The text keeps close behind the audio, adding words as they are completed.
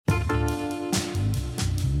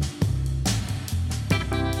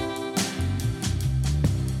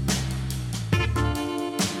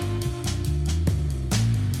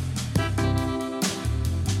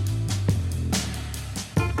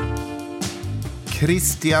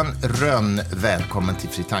Christian Rönn, välkommen till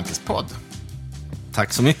Fri Tankes podd.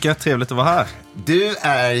 Tack så mycket, trevligt att vara här. Du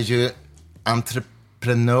är ju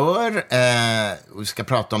entreprenör och vi ska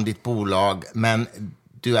prata om ditt bolag, men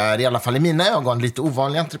du är i alla fall i mina ögon lite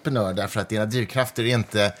ovanlig entreprenör därför att dina drivkrafter är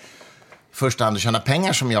inte i första hand att tjäna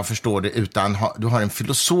pengar som jag förstår det, utan du har en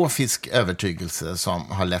filosofisk övertygelse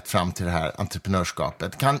som har lett fram till det här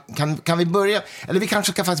entreprenörskapet. Kan vi börja, eller vi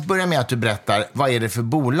kanske ska faktiskt börja med att du berättar, vad är det för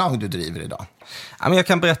bolag du driver idag? Jag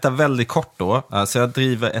kan berätta väldigt kort då. Så jag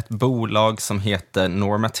driver ett bolag som heter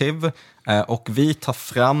Normative och vi tar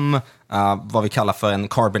fram vad vi kallar för en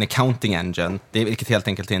Carbon Accounting Engine, vilket helt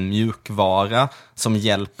enkelt är en mjukvara som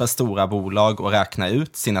hjälper stora bolag att räkna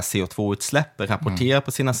ut sina CO2-utsläpp, rapportera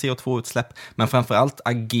på sina CO2-utsläpp, men framförallt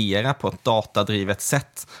agera på ett datadrivet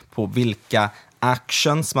sätt på vilka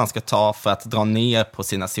actions man ska ta för att dra ner på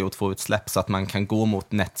sina CO2-utsläpp så att man kan gå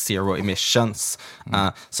mot net zero emissions.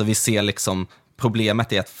 Så vi ser liksom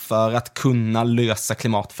problemet är att för att kunna lösa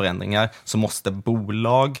klimatförändringar så måste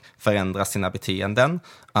bolag förändra sina beteenden.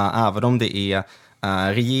 Även om det är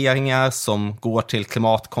regeringar som går till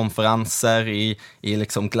klimatkonferenser i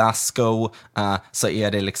liksom Glasgow, så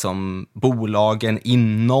är det liksom bolagen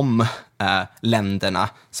inom länderna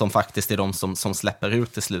som faktiskt är de som släpper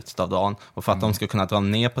ut i slutet av dagen. Och för att de ska kunna dra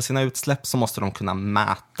ner på sina utsläpp så måste de kunna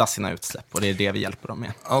mäta sina utsläpp. Och det är det vi hjälper dem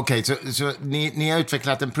med. Okej, så ni har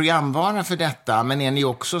utvecklat en programvara för detta, men är ni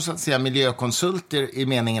också så att säga miljökonsulter i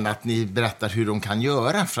meningen att ni berättar hur de kan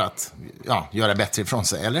göra för att göra bättre ifrån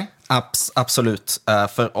sig, eller? Absolut.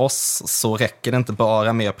 För oss så räcker det inte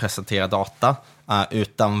bara med att presentera data,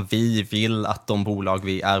 utan vi vill att de bolag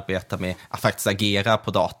vi arbetar med faktiskt agerar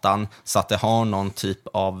på datan så att det har någon typ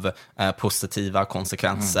av positiva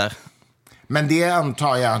konsekvenser. Men det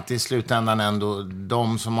antar jag att i slutändan ändå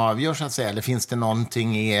de som avgör så att säga, eller finns det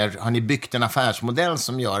någonting i er, har ni byggt en affärsmodell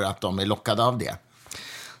som gör att de är lockade av det?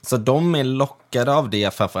 Så de är lockade av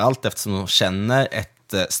det framförallt eftersom de känner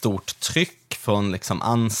ett stort tryck från liksom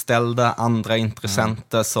anställda, andra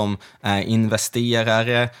intressenter som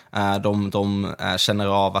investerare. De känner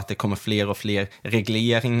av att det kommer fler och fler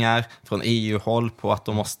regleringar från EU-håll på att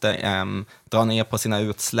de måste dra ner på sina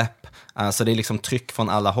utsläpp. Så det är liksom tryck från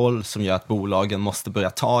alla håll som gör att bolagen måste börja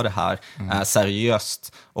ta det här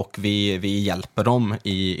seriöst. Och vi hjälper dem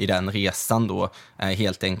i den resan då,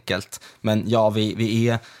 helt enkelt. Men ja, vi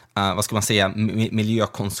är vad ska man säga,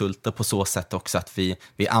 miljökonsulter på så sätt också att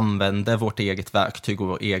vi använder vårt eget verktyg och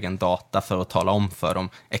vår egen data för att tala om för dem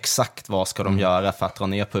exakt vad ska de göra för att dra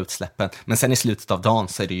ner på utsläppen. Men sen i slutet av dagen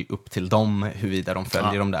så är det ju upp till dem huruvida de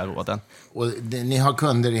följer de där råden. Och ni har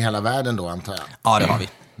kunder i hela världen då, antar jag? Ja, det har vi.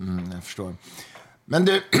 Jag förstår. Men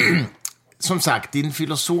du, som sagt, din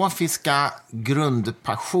filosofiska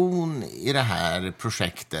grundpassion i det här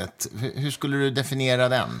projektet, hur skulle du definiera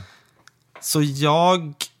den? Så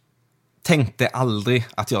jag tänkte aldrig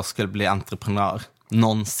att jag skulle bli entreprenör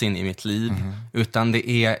någonsin i mitt liv, utan det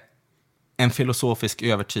är en filosofisk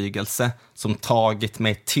övertygelse som tagit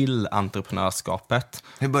mig till entreprenörskapet.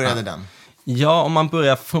 Hur började den? Ja, om man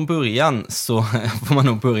börjar från början så får man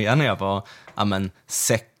nog börja när jag var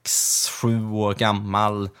 6-7 år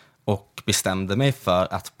gammal och bestämde mig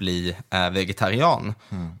för att bli vegetarian.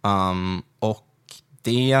 Och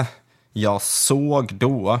det jag såg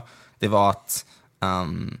då, det var att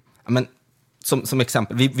som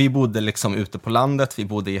exempel, vi bodde liksom ute på landet, vi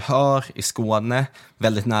bodde i Hör i Skåne,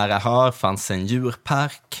 väldigt nära Hör fanns en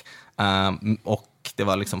djurpark och det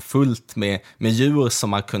var liksom fullt med djur som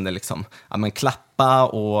man kunde liksom, klappa,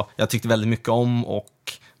 och jag tyckte väldigt mycket om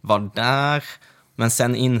och var där. Men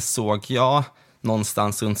sen insåg jag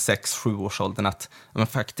någonstans runt 6-7 års åldern att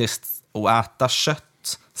faktiskt att äta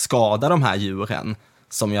kött skadar de här djuren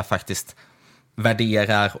som jag faktiskt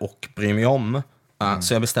värderar och bryr mig om.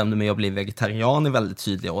 Så jag bestämde mig att bli vegetarian i väldigt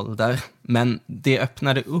tydlig ålder. Men det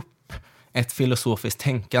öppnade upp ett filosofiskt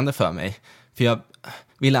tänkande för mig. För jag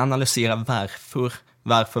ville analysera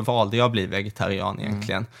varför valde jag att bli vegetarian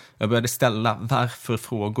egentligen. Jag började ställa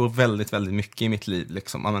varför-frågor väldigt, väldigt mycket i mitt liv.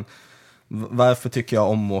 Liksom. Varför tycker jag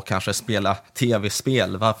om att kanske spela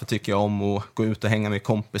tv-spel? Varför tycker jag om att gå ut och hänga med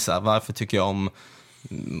kompisar? Varför tycker jag om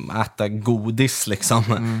äta godis liksom?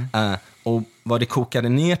 Och vad det kokade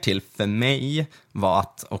ner till för mig var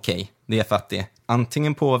att det är för att det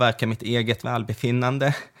antingen påverkar mitt eget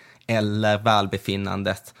välbefinnande eller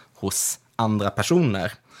välbefinnandet hos andra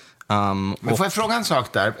personer. Men får jag fråga en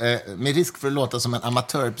sak där? Med risk för att låta som en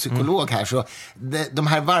amatörpsykolog här. Så de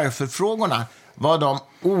här varför-frågorna, var de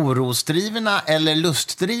orosdrivna eller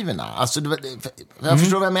lustdrivna? Alltså, jag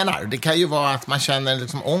förstår vad jag menar. Det kan ju vara att man känner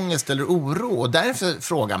liksom ångest eller oro och därför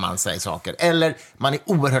frågar man sig saker. Eller man är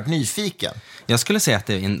oerhört nyfiken. Jag skulle säga att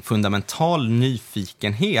det är en fundamental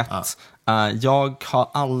nyfikenhet. Jag har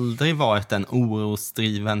aldrig varit en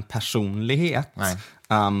orosdriven personlighet.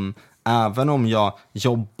 Även om jag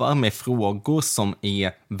jobbar med frågor som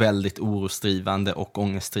är väldigt orosdrivande och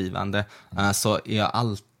ångestdrivande, så är jag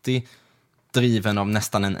alltid driven av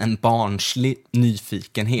nästan en barnslig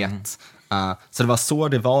nyfikenhet. Så det var så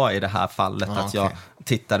det var i det här fallet, att jag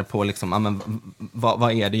tittade på liksom,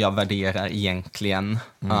 vad är det jag värderar egentligen.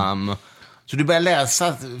 Så du började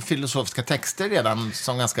läsa filosofiska texter redan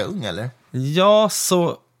som ganska ung, eller? Ja,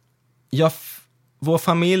 så vår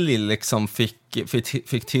familj liksom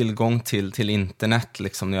fick tillgång till internet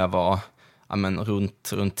liksom när jag var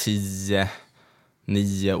runt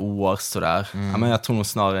 9 år sådär. Men jag tror nog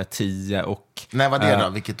snarare 10. Och när var det då?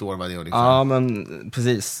 Vilket år var det? Ja, men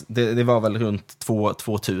precis. Det var väl runt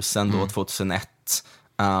 2000 då, 2001.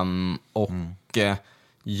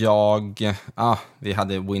 Vi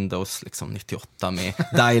hade Windows liksom 98 med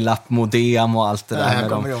dial-up modem och allt det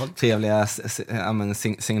där med de trevliga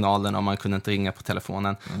signalerna, och man kunde inte ringa på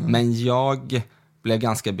telefonen. Men jag blev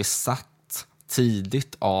ganska besatt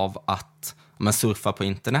tidigt av att surfa på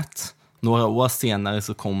internet. Några år senare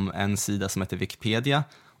så kom en sida som heter Wikipedia,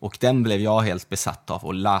 och den blev jag helt besatt av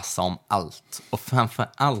att läsa om allt. Och framför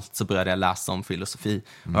allt så började jag läsa om filosofi.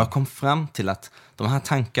 Och jag kom fram till att de här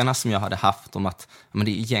tankarna som jag hade haft om att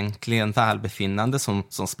det är egentligen välbefinnande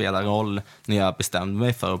som spelar roll när jag bestämde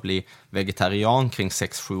mig för att bli vegetarian kring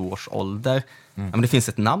 6-7 års ålder. Det finns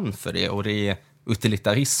ett namn för det, och det är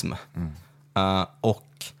utilitarism. Och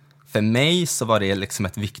för mig så var det liksom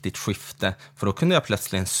ett viktigt skifte, för då kunde jag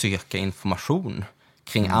plötsligt söka information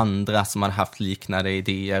kring andra som hade haft liknande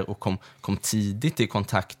idéer, och kom tidigt i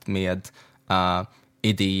kontakt med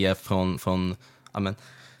idéer från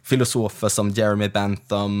filosofer som Jeremy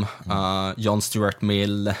Bentham, John Stuart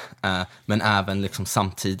Mill, men även liksom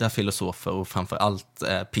samtida filosofer, och framförallt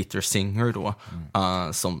Peter Singer då,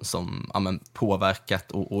 som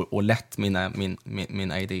påverkat och lett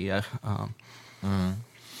mina idéer.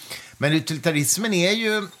 Men utilitarismen är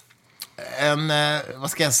ju en,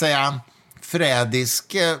 vad ska jag säga,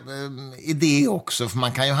 förrädisk idé också. För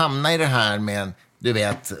man kan ju hamna i det här med, du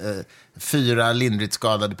vet, 4 lindrigt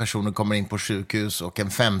skadade personer kommer in på sjukhus och en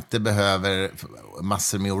 5:e behöver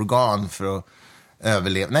massor med organ för att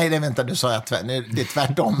överleva. Nej, vänta, du sa det är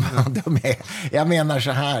tvärtom. Jag menar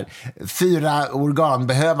så här: 4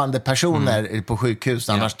 organbehövande personer på sjukhus,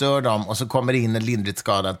 annars dör de, och så kommer in en lindrigt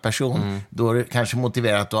skadad person. Då är det kanske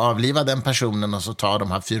motiverat att avliva den personen och så ta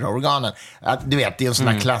de här 4 organen. Du vet, det är en sån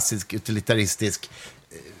här klassisk utilitaristisk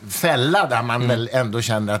fälla där man väl ändå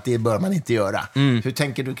känner att det bör man inte göra. Hur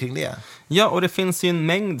tänker du kring det? Ja, och det finns ju en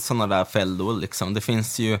mängd sådana där fällor liksom. Det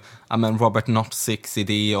finns ju Robert Notziks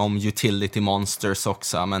idé om utility monsters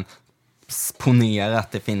också. Ponera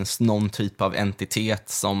att det finns någon typ av entitet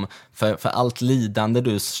som för allt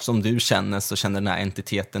lidande som du känner, så känner den här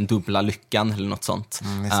entiteten dubbla lyckan eller något sånt.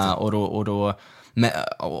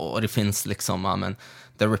 Och det finns liksom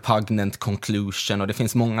the repugnant conclusion, och det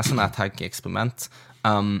finns många sådana här tankeexperiment.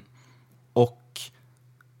 Och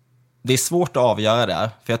det är svårt att avgöra där,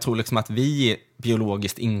 för jag tror liksom att vi är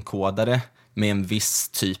biologiskt inkodade med en viss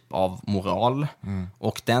typ av moral,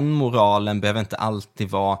 och den moralen behöver inte alltid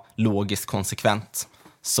vara logiskt konsekvent.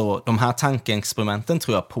 Så de här tankeexperimenten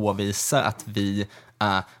tror jag påvisar att vi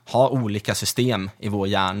har olika system i vår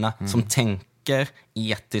hjärna som tänker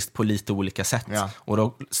etiskt på lite olika sätt. Och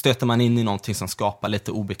då stöter man in i någonting som skapar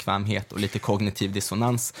lite obekvämhet och lite kognitiv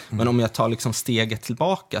dissonans. Men om jag tar liksom steget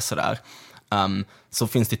tillbaka sådär, så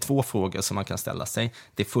finns det 2 frågor som man kan ställa sig.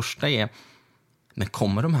 Det första är, men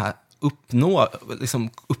kommer de här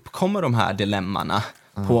uppkommer de här dilemmana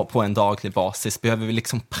på en daglig basis? Behöver vi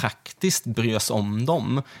liksom praktiskt bry oss om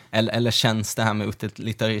dem? Eller känns det här med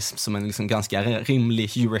utilitarism som en liksom ganska rimlig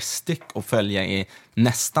heuristik att följa i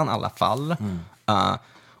nästan alla fall?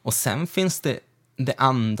 Och sen finns det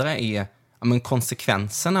andra är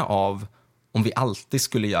konsekvenserna av om vi alltid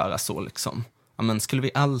skulle göra så. Liksom. Skulle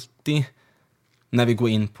vi alltid, när vi går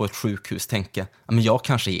in på ett sjukhus, tänka jag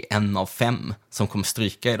kanske är 1 av 5 som kommer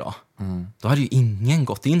stryka idag. Då hade ju ingen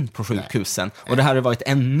gått in på sjukhusen. Och det hade varit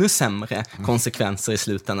ännu sämre konsekvenser i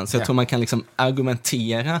slutändan. Så jag tror man kan liksom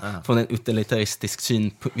argumentera från en utilitaristisk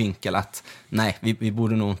synvinkel att nej, vi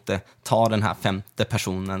borde nog inte ta den här 5:e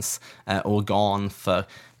personens organ, för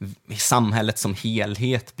samhället som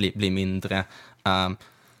helhet blir mindre.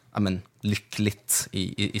 lyckligt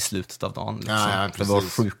i slutet av dagen. Liksom. Ja, för vår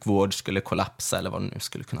sjukvård skulle kollapsa eller vad det nu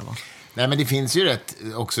skulle kunna vara. Nej, men det finns ju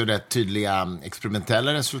också rätt tydliga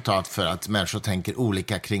experimentella resultat för att människor tänker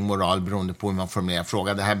olika kring moral beroende på hur man formulerar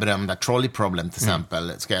frågan. Det här berömda trolley problem till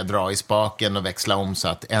exempel. Ska jag dra i spaken och växla om så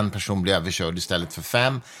att en person blir överkörd istället för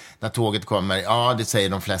 5? När tåget kommer, ja, det säger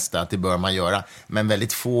de flesta att det bör man göra. Men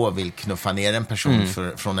väldigt få vill knuffa ner en person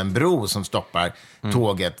från en bro som stoppar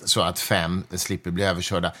tåget så att 5 slipper bli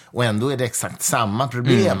överkörda. Och ändå är det exakt samma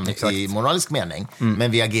problem i moralisk mening.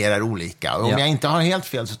 Men vi agerar olika. Och om jag inte har helt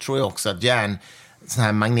fel så tror jag också att sån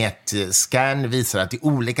här magnetscan visar att det är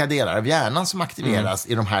olika delar av hjärnan som aktiveras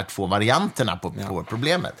i de här 2 varianterna på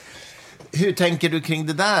problemet. Hur tänker du kring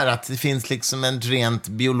det där, att det finns liksom en rent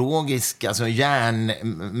biologisk, alltså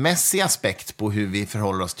hjärnmässig aspekt på hur vi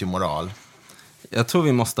förhåller oss till moral? Jag tror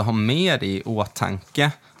vi måste ha mer i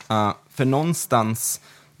åtanke. För någonstans,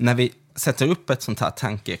 när vi sätter upp ett sånt här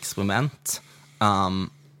tankeexperiment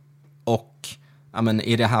och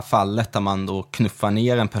i det här fallet där man då knuffar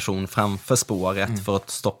ner en person framför spåret för att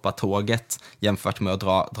stoppa tåget jämfört med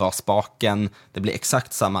att dra spaken. Det blir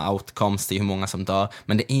exakt samma outcomes, det är hur många som dör.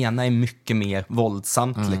 Men det ena är mycket mer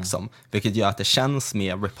våldsamt liksom, vilket gör att det känns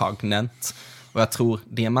mer repugnant. Och jag tror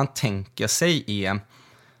det man tänker sig är,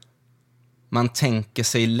 man tänker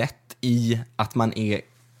sig lätt i att man är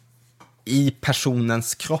i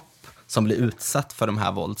personens kropp som blir utsatt för de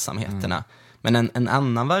här våldsamheterna. Men en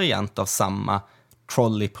annan variant av samma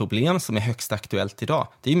trolley-problem som är högst aktuellt idag,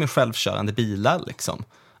 det är ju med självkörande bilar liksom.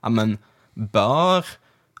 Bör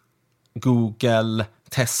Google,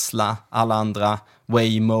 Tesla, alla andra,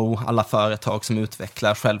 Waymo, alla företag som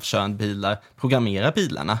utvecklar självkörande bilar, programmera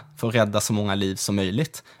bilarna för att rädda så många liv som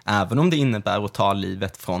möjligt, även om det innebär att ta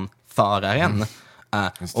livet från föraren.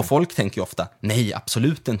 Och folk tänker ju ofta, nej,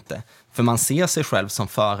 absolut inte. För man ser sig själv som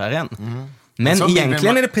föraren. Men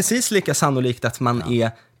egentligen är det precis lika sannolikt att man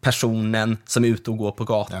är personen som är ute och går på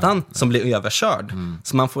gatan som blir överkörd.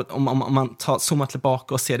 Så man får, om man zoomar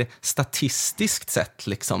tillbaka och ser det statistiskt sett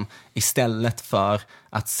liksom, istället för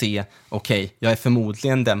att se, okej, jag är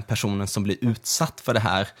förmodligen den personen som blir utsatt för det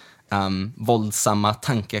här våldsamma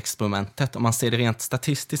tankeexperimentet. Om man ser det rent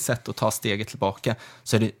statistiskt sett och tar steget tillbaka,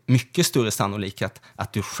 så är det mycket större sannolikhet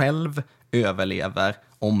att du själv överlever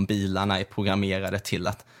om bilarna är programmerade till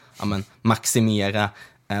att maximera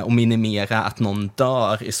och minimera att någon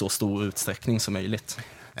dör i så stor utsträckning som möjligt.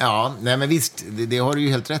 Ja, nej men visst, det har du ju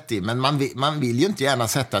helt rätt i. Men man vill ju inte gärna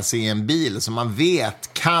sätta sig i en bil som man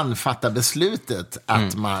vet kan fatta beslutet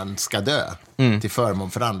att man ska dö till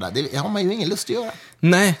förmån för andra. Det har man ju ingen lust att göra.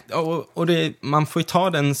 Nej, och man får ju ta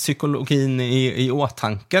den psykologin i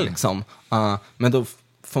åtanke liksom. Men då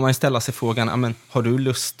får man ju ställa sig frågan, har du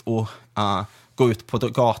lust att gå ut på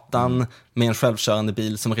gatan med en självkörande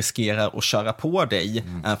bil som riskerar att köra på dig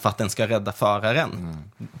för att den ska rädda föraren?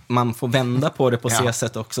 Man får vända på det på så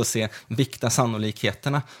sätt också, se vikta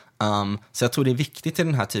sannolikheterna. Så jag tror det är viktigt i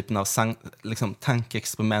den här typen av liksom,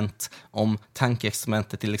 tankeexperiment, om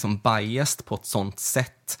tankeexperimentet är liksom biased på ett sånt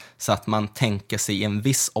sätt så att man tänker sig i en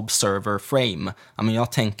viss observer frame.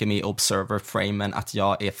 Jag tänker mig i observer framen att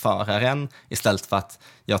jag är föraren istället för att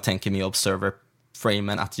jag tänker mig i observer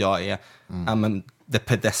framen att jag är the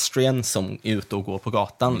pedestrian som är ute och går på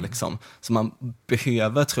gatan liksom. Så man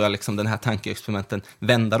behöver, tror jag, liksom, den här tankeexperimenten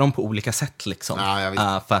vända dem på olika sätt liksom,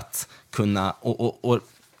 för att kunna och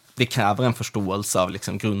det kräver en förståelse av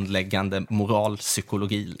liksom, grundläggande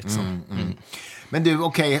moralpsykologi liksom. Men du,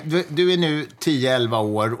 du är nu 10-11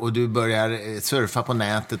 år och du börjar surfa på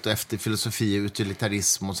nätet och efter filosofi och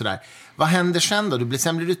utilitarism och sådär. Vad händer sen då?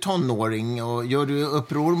 Sen blir du tonåring och gör du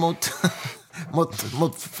uppror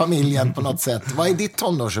mot familjen på något sätt. Vad är ditt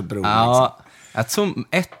tonårsuppror? Ja, jag tror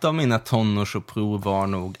ett av mina tonårsuppror var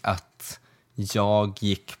nog att jag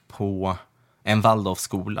gick på en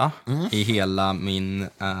Waldorfskola i hela min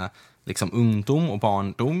liksom ungdom och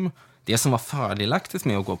barndom. Det som var fördelaktigt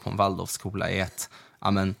med att gå på en Waldorfskola är att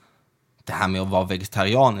det här med att vara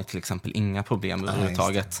vegetarian till exempel, inga problem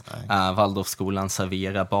överhuvudtaget. Waldorfskolan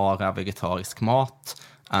serverar bara vegetarisk mat.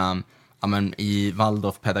 I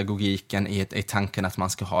Waldorfpedagogiken är tanken att man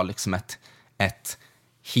ska ha liksom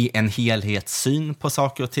en helhetssyn på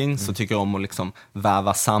saker och ting. Så tycker jag om att liksom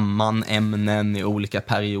väva samman ämnen i olika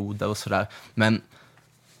perioder och sådär. Men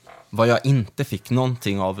vad jag inte fick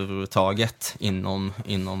någonting av överhuvudtaget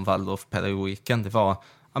inom Waldorfpedagogiken, det var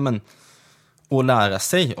att lära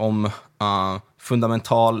sig om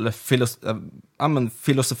fundamental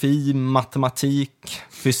filosofi, matematik,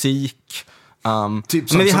 fysik.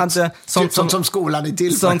 Typ men vi hade som skolan är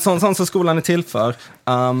till för. Sånt som skolan är till för.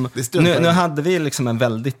 Nu hade vi liksom en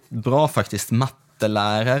väldigt bra faktiskt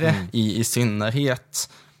mattelärare i synnerhet.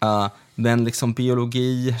 Men liksom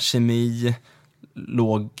biologi, kemi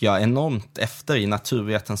låg jag enormt efter i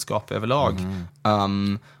naturvetenskap överlag.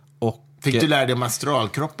 Fick du lära dig om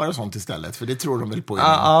astralkroppar och sånt istället? För det tror de väl på?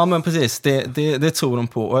 Ja, men precis. Det tror de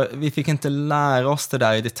på. Och vi fick inte lära oss det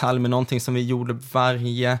där i detalj, men någonting som vi gjorde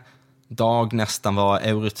varje dag nästan var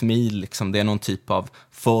eurytmi. Liksom. Det är någon typ av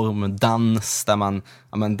formdans där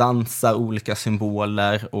man dansar olika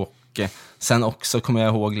symboler. Och sen också kommer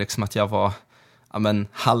jag ihåg liksom att jag var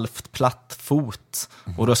halvt plattfot.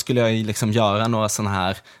 Och då skulle jag liksom göra några sådana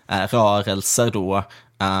här rörelser då.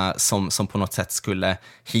 Som på något sätt skulle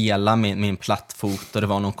hela min plattfot, och det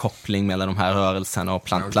var någon koppling mellan de här rörelserna och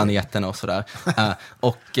planeterna och sådär.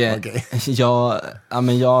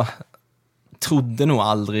 Jag trodde nog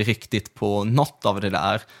aldrig riktigt på något av det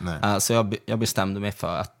där. Så jag bestämde mig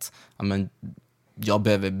för att jag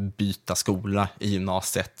behöver byta skola i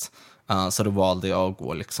gymnasiet. Så då valde jag att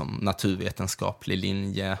gå liksom naturvetenskaplig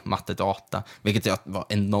linje, matte, data, vilket var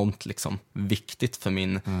enormt liksom viktigt för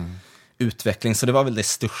min utveckling. Så det var väl det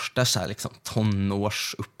största så här, liksom,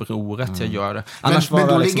 tonårsupproret jag gör. Annars men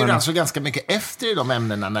då liksom ligger du alltså ganska mycket efter i de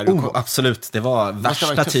ämnena när du kom? Absolut, det var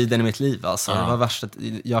värsta tiden i mitt liv. Alltså. Det var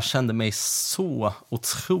jag kände mig så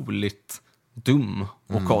otroligt dum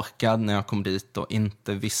och korkad när jag kom dit och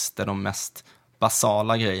inte visste de mest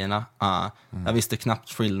basala grejerna. Jag visste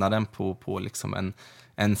knappt skillnaden på liksom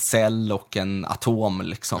en cell och en atom.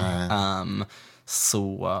 Liksom.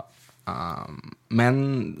 Så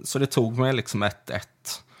det tog mig liksom ett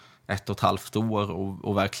och ett halvt år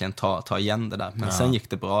och verkligen ta igen det där. Men sen gick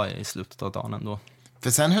det bra i slutet av dagen ändå.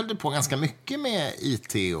 För sen höll du på ganska mycket med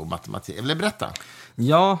IT och matematik. Jag vill berätta.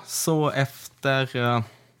 Ja, så efter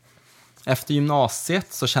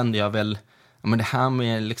gymnasiet så kände jag väl det här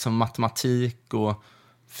med liksom matematik och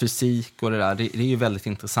fysik och det där, det är ju väldigt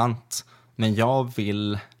intressant. Men jag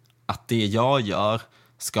vill att det jag gör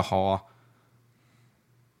ska ha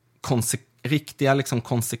riktiga liksom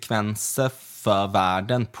konsekvenser för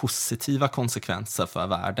världen, positiva konsekvenser för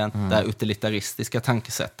världen, det här utilitaristiska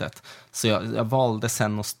tankesättet. Så jag valde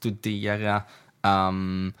sen att studera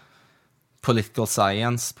political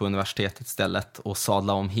science på universitetet istället och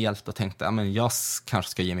sadla om helt och tänkte jag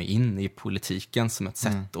kanske ska ge mig in i politiken som ett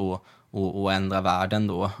sätt att ändra världen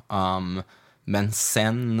då. Men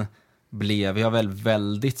sen blev jag väl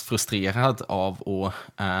väldigt frustrerad av att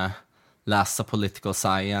läsa political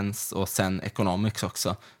science och sen economics också.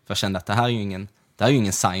 För jag kände att det här är ju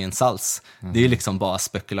ingen science alls. Det är ju liksom bara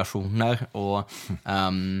spekulationer och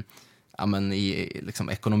i liksom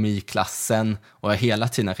ekonomiklassen, och jag hela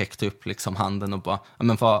tiden räckte upp liksom handen och bara,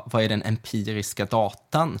 vad är den empiriska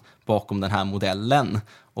datan bakom den här modellen?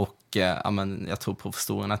 Och jag tror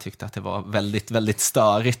professorerna tyckte att det var väldigt, väldigt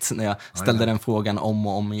störigt när jag ställde den frågan om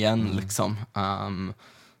och om igen. Liksom.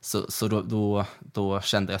 Så då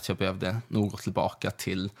kände jag att jag behövde nog gå tillbaka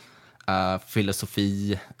till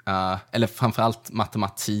filosofi, eller framförallt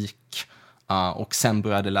matematik, och sen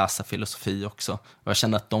började jag läsa filosofi också. Och jag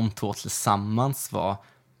kände att de två tillsammans var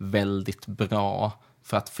väldigt bra,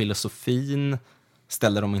 för att filosofin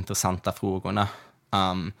ställer de intressanta frågorna.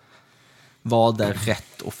 Vad är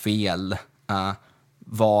rätt och fel?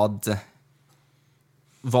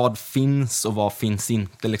 Vad finns och vad finns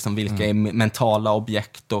inte? Liksom, vilka är mentala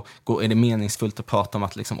objekt? Och är det meningsfullt att prata om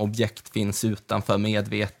att liksom, objekt finns utanför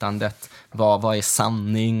medvetandet? Vad är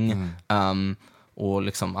sanning? Och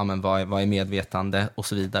liksom, vad är medvetande? Och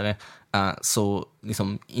så vidare. Så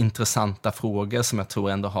liksom, intressanta frågor som jag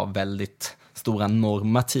tror ändå har väldigt stora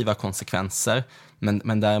normativa konsekvenser.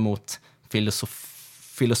 Men däremot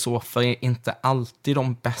filosofer är inte alltid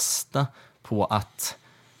de bästa på att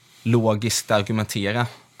logiskt argumentera.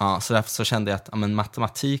 Så därför så kände jag att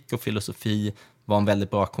matematik och filosofi var en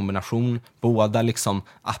väldigt bra kombination. Båda liksom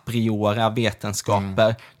a priori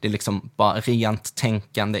vetenskaper. Det är liksom bara rent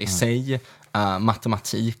tänkande i sig.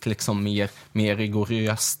 Matematik liksom mer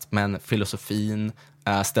rigoröst, men filosofin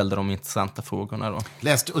ställde de intressanta frågorna då.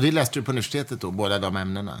 Och det läste du på universitetet då, båda de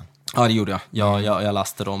ämnena? Ja, det gjorde jag. Jag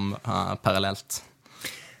läste dem parallellt.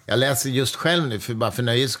 Jag läser just själv nu, för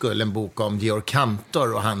nöjes skull, en bok om Georg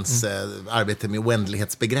Cantor och hans arbete med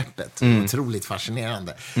oändlighetsbegreppet. Otroligt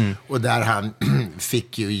fascinerande. Och där han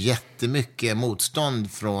fick ju jättemycket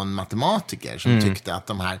motstånd från matematiker som tyckte att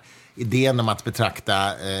de här idén om att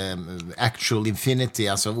betrakta actual infinity,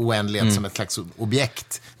 alltså oändlighet, som ett slags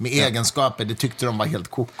objekt med egenskaper, det tyckte de var helt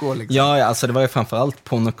koko. Liksom. Ja, alltså det var ju framförallt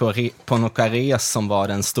Poincaré som var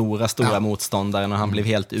den stora motståndaren, och han blev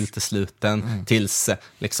helt utesluten tills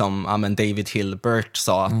liksom, David Hilbert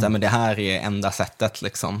sa att det här är enda sättet.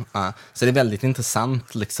 Liksom. Så det är väldigt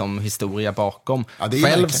intressant liksom, historia bakom. Ja,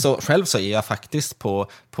 själv så är jag faktiskt faktiskt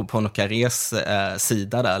på Nokarés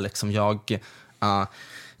sida där. Liksom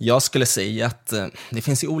jag skulle säga att det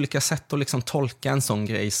finns ju olika sätt att liksom tolka en sån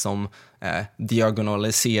grej som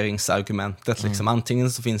diagonaliseringsargumentet. Liksom.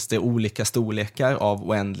 Antingen så finns det olika storlekar av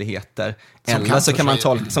oändligheter, eller så kan man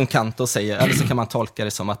tolka, som Cantor säger, eller så kan man tolka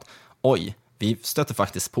det som att oj, vi stöter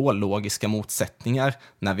faktiskt på logiska motsättningar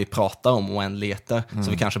när vi pratar om oändligheter,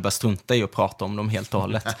 så vi kanske bör strunta i att prata om dem helt och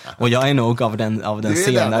hållet. Och jag är nog av den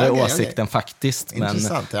senare åsikten faktiskt.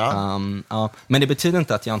 Intressant, men det betyder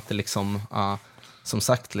inte att jag inte liksom... som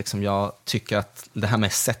sagt, liksom, jag tycker att det här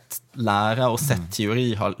med sättlära och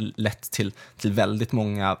sättteori har lett till väldigt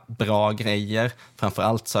många bra grejer.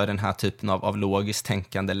 Framförallt så är den här typen av logiskt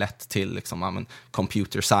tänkande lett till liksom,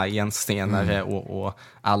 computer science senare och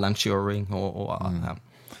Alan Turing.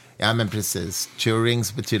 Ja, men precis.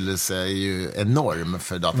 Turings betydelse är ju enorm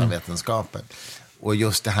för datavetenskapen. Och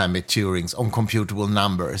just det här med Turings uncomputable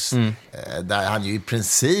numbers, där han ju i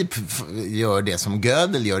princip gör det som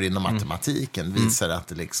Gödel gör inom matematiken, visar att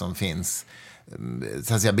det liksom finns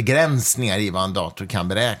så att säga, begränsningar i vad en dator kan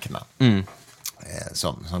beräkna.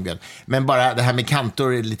 Som Gödel. Men bara det här med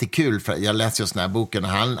Cantor är lite kul, för jag läste just den här boken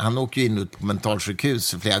och han åker ju in på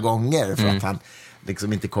mentalsjukhus flera gånger för att han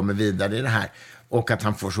liksom inte kommer vidare i det här. Och att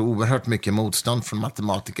han får så oerhört mycket motstånd från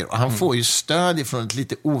matematiker. Och han får ju stöd från ett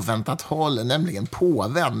lite oväntat håll, nämligen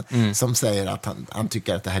påven, som säger att han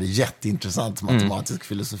tycker att det här är jätteintressant matematisk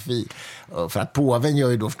filosofi. För att påven gör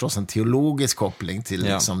ju då förstås en teologisk koppling till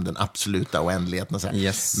liksom den absoluta oändligheten. Och så.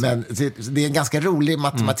 Yes. Men det är en ganska rolig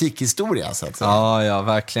matematikhistoria, så att säga. Ja,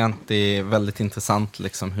 verkligen. Det är väldigt intressant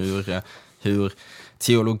liksom hur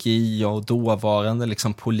teologi och dåvarande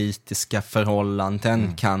liksom politiska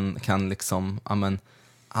förhållanden kan liksom,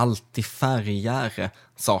 alltid färgar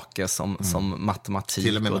saker som matematik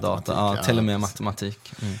till och med och data. matematik, till och med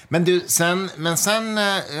matematik. Men sen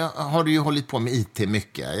har du ju hållit på med IT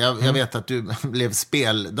mycket. Jag vet att du blev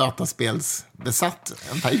dataspelsbesatt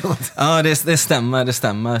en period. Ja, det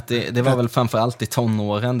stämmer. Det var väl framförallt i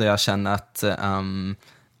tonåren där jag kände att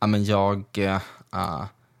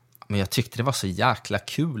men jag tyckte det var så jäkla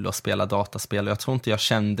kul att spela dataspel. Jag tror inte jag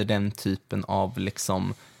kände den typen av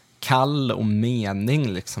liksom kall och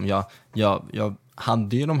mening. Liksom. Jag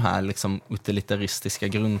hade ju de här liksom utilitaristiska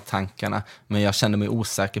grundtankarna, men jag kände mig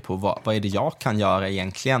osäker på vad är det jag kan göra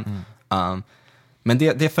egentligen. Men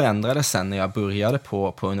det förändrades sen när jag började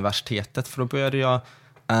på universitetet, för då började jag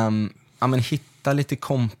hitta lite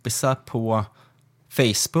kompisar på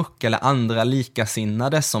Facebook eller andra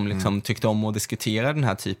likasinnade som liksom tyckte om att diskutera den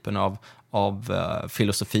här typen av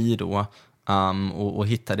filosofi då, och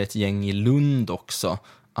hittade ett gäng i Lund också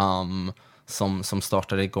som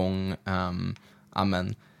startade igång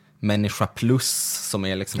Människa Plus, som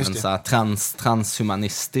är liksom en så här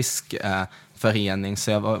transhumanistisk förening,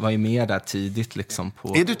 så jag var ju med där tidigt liksom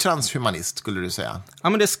på... Är du transhumanist, skulle du säga? Ja,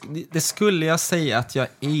 men det skulle jag säga att jag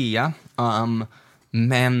är,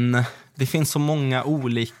 men det finns så många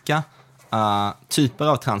olika typer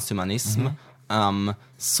av transhumanism,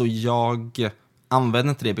 så jag använder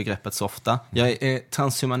inte det begreppet så ofta. Jag är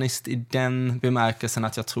transhumanist i den bemärkelsen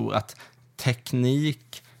att jag tror att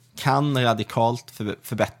teknik kan radikalt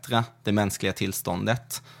förbättra det mänskliga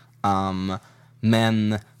tillståndet,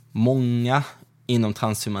 men många inom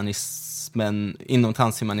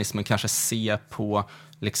transhumanismen kanske ser på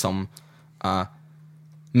liksom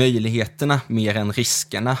möjligheterna mer än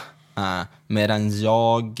riskerna, medan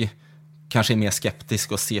jag kanske är mer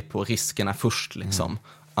skeptisk och ser på riskerna först liksom.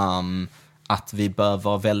 Att vi bör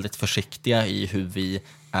vara väldigt försiktiga i hur vi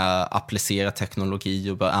applicerar teknologi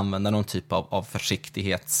och bör använda någon typ av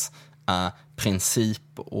försiktighetsprincip,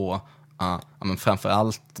 och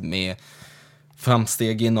framförallt med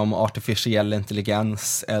framsteg inom artificiell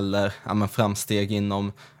intelligens eller framsteg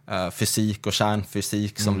inom fysik och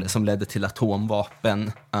kärnfysik som ledde till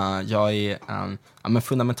atomvapen. Jag är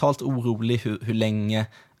fundamentalt orolig hur länge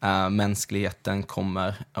mänskligheten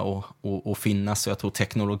kommer att finnas, och jag tror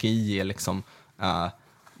teknologi är liksom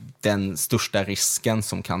den största risken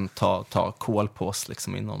som kan ta koll på oss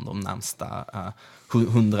liksom inom de närmsta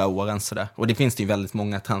 100 åren. Sådär. Och det finns ju väldigt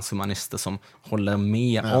många transhumanister som håller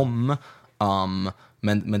med om,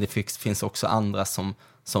 men det finns också andra som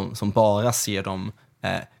bara ser de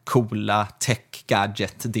coola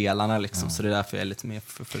tech-gadget-delarna liksom. Så det är därför jag är lite mer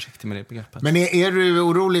försiktig med det begreppet. Men är du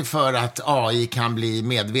orolig för att AI kan bli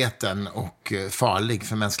medveten och farlig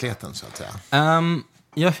för mänskligheten, så att säga?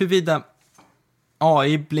 Huruvida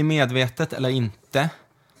AI blir medvetet eller inte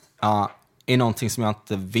är någonting som jag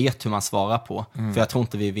inte vet hur man svarar på. För jag tror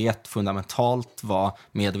inte vi vet fundamentalt vad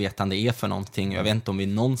medvetande är för någonting. Jag vet inte om vi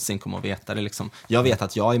någonsin kommer att veta det liksom. Jag vet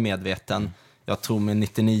att jag är medveten. jag tror med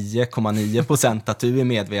 99,9% att du är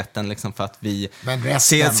medveten liksom, för att vi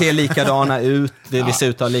ser likadana ut, vi ser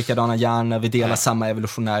ut att ha likadana hjärnor, vi delar samma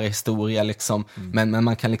evolutionära historia liksom. Men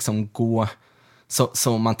man kan liksom gå,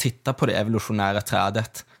 så om man tittar på det evolutionära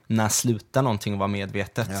trädet, när slutar någonting att vara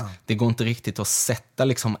medvetet? Ja. Det går inte riktigt att sätta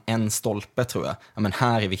liksom en stolpe, tror jag. Ja, men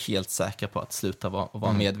här är vi helt säkra på att sluta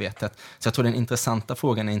vara medvetet. Så jag tror den intressanta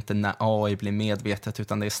frågan är inte när AI blir medvetet,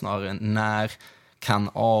 utan det är snarare när kan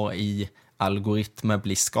AI-algoritmer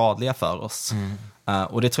bli skadliga för oss?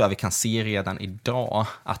 Och det tror jag vi kan se redan idag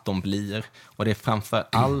att de blir. Och det är framför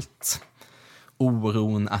allt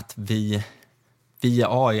oron att vi via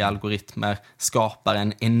AI-algoritmer skapar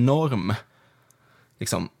en enorm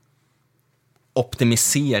liksom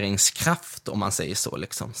optimiseringskraft, om man säger så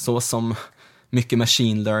liksom. Så som mycket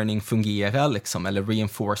machine learning fungerar liksom, eller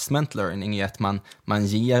reinforcement learning, är att man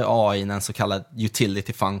ger AI en så kallad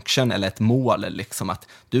utility function eller ett mål liksom, att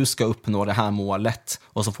du ska uppnå det här målet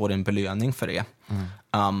och så får du en belöning för det.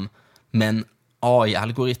 Men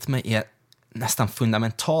AI-algoritmer är nästan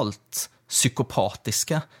fundamentalt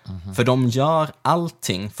psykopatiska, för de gör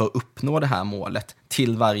allting för att uppnå det här målet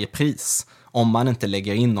till varje pris. Om man inte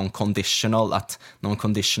lägger in någon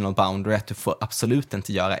conditional boundary, att du får absolut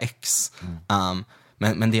inte göra X.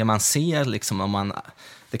 Men det man ser liksom,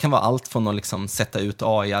 det kan vara allt från att liksom sätta ut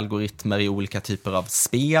AI-algoritmer i olika typer av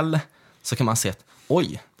spel, så kan man se att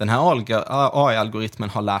oj, den här AI-algoritmen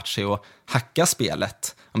har lärt sig att hacka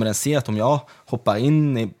spelet. Ja, men den ser att om jag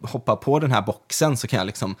hoppar på den här boxen, så kan jag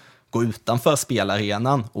liksom gå utanför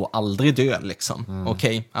spelarenan och aldrig dö liksom.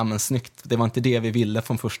 Okej, ja, men snyggt. Det var inte det vi ville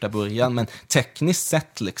från första början, men tekniskt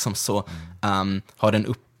sett liksom så har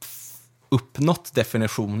den uppnått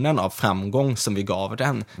definitionen av framgång som vi gav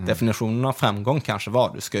den. Definitionen av framgång kanske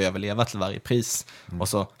var du ska överleva till varje pris. Och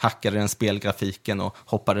så hackade den spelgrafiken och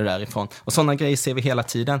hoppade därifrån. Och sådana grejer ser vi hela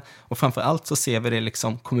tiden. Och framförallt så ser vi det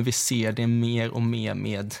liksom, kommer vi se det mer och mer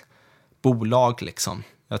med bolag liksom.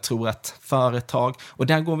 Jag tror att företag, och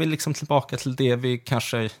där går vi liksom tillbaka till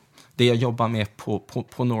det jag jobbar med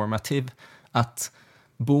på Normative, att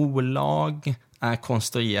bolag är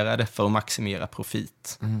konstruerade för att maximera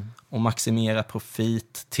profit. Och maximera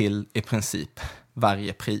profit till i princip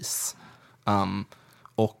varje pris.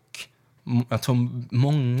 Och jag tror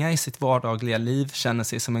många i sitt vardagliga liv känner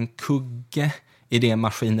sig som en kugge i det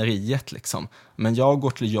maskineriet liksom. Men jag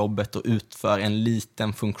går till jobbet och utför en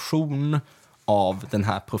liten funktion av den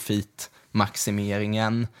här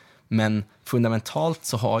profitmaximeringen, men fundamentalt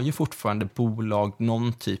så har ju fortfarande bolag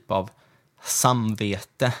någon typ av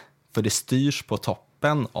samvete, för det styrs på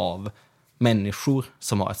toppen av människor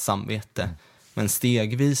som har ett samvete. Men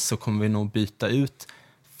stegvis så kommer vi nog byta ut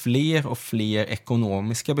fler och fler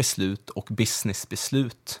ekonomiska beslut och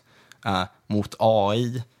businessbeslut mot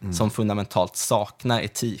AI som fundamentalt saknar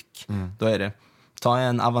etik. Då är det, ta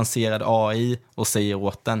en avancerad AI och säger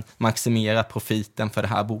åt den, maximera profiten för det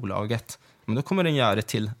här bolaget. Men då kommer den göra det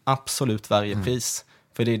till absolut varje pris.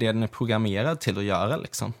 För det är det den är programmerad till att göra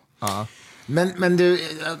liksom. Ja. Men du,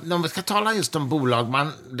 om vi ska tala just om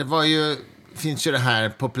bolag, finns ju det här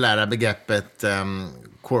populära begreppet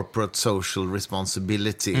corporate social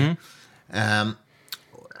responsibility.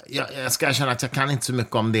 Jag ska erkänna att jag kan inte så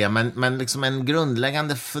mycket om det, men liksom en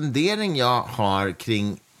grundläggande fundering jag har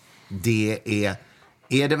kring det är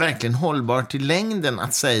det verkligen hållbart i längden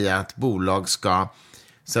att säga att bolag ska,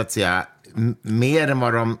 så att säga, mer än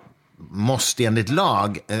vad de måste enligt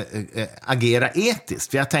lag agera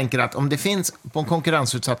etiskt? För jag tänker att om det finns på en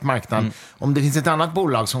konkurrensutsatt marknad, om det finns ett annat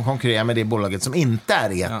bolag som konkurrerar med det bolaget som inte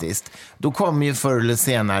är etiskt, då kommer ju förr eller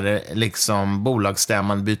senare liksom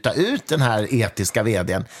bolagsstämman byta ut den här etiska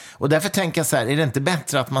vdn. Och därför tänker jag så här, är det inte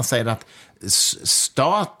bättre att man säger att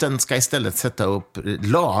staten ska istället sätta upp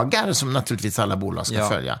lagar som naturligtvis alla bolag ska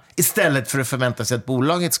följa, istället för att förvänta sig att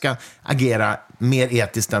bolaget ska agera mer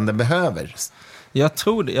etiskt än det behöver? Jag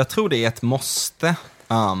tror det är ett måste.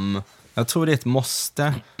 Jag tror det är ett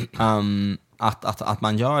måste att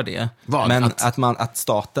man gör det. Men att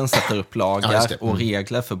staten sätter upp lagar och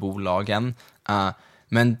regler för bolagen.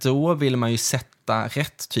 Men då vill man ju sätta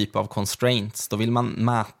rätt typ av constraints. Då vill man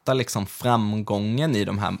mäta liksom framgången i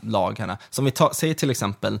de här lagarna. Som vi säger till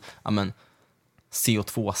exempel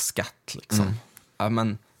CO2-skatt. Liksom.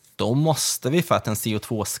 Men då måste vi, för att en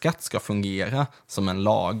CO2-skatt ska fungera som en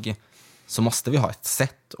lag, så måste vi ha ett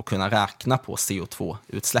sätt att kunna räkna på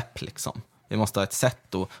CO2-utsläpp. Liksom. Vi måste ha ett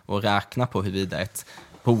sätt att räkna på huruvida ett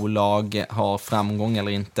bolag har framgång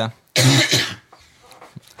eller inte.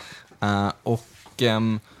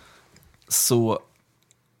 Så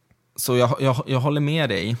jag håller med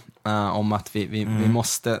dig om att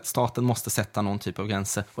staten måste sätta någon typ av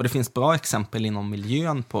gränser. Och det finns bra exempel inom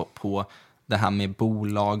miljön på det här med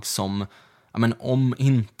bolag som, ja, men om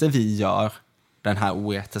inte vi gör den här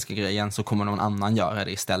oetiska grejen så kommer någon annan göra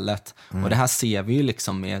det istället. Och det här ser vi ju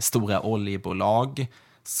liksom med stora oljebolag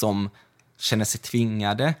som känner sig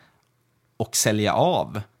tvingade och sälja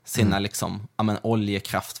av sina liksom, ja, men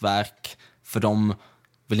oljekraftverk, för de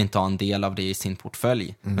vill inte ha en del av det i sin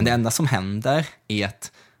portfölj. Men det enda som händer är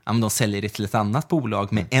att de säljer det till ett annat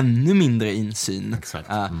bolag med ännu mindre insyn.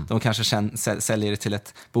 De kanske säljer det till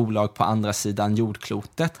ett bolag på andra sidan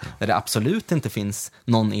jordklotet där det absolut inte finns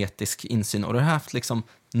någon etisk insyn, och det har haft liksom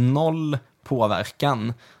noll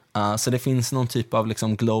påverkan. Så det finns någon typ av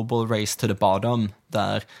liksom global race to the bottom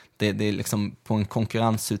där det är liksom på en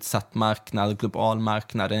konkurrensutsatt marknad, global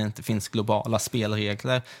marknad, där det inte finns globala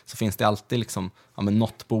spelregler, så finns det alltid liksom, ja, men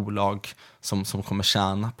något bolag som kommer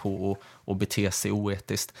tjäna på och bete sig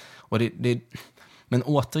oetiskt. Och men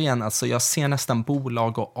återigen, alltså jag ser nästan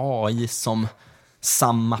bolag och AI som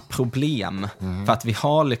samma problem. För att vi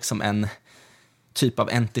har liksom en typ av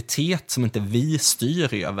entitet som inte vi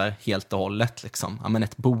styr över helt och hållet. Liksom. Ja, men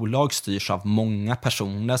ett bolag styrs av många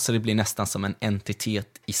personer, så det blir nästan som en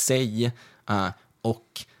entitet i sig.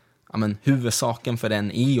 Och ja, men huvudsaken för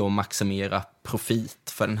den är att maximera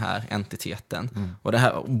profit för den här entiteten. Och det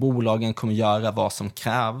här, bolagen kommer göra vad som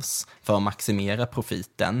krävs för att maximera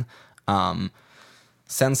profiten.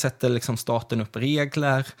 Sen sätter liksom staten upp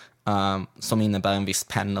regler som innebär en viss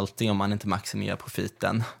penalty om man inte maximerar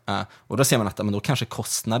profiten. Och då ser man att men då kanske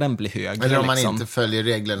kostnaden blir högre. Eller om man liksom inte följer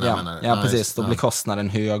reglerna. Ja, precis. Då blir kostnaden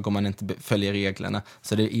hög om man inte följer reglerna.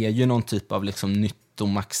 Så det är ju någon typ av liksom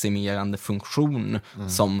nyttomaximerande funktion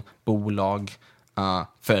som bolag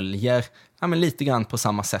följer. Ja, men lite grann på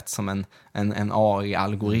samma sätt som en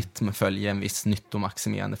AI-algoritm följer en viss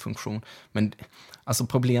nyttomaximerande funktion. Men alltså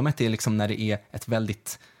problemet är liksom när det är ett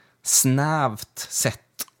väldigt snävt sätt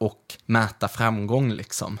och mäta framgång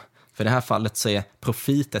liksom. För i det här fallet så är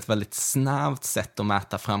profit ett väldigt snävt sätt att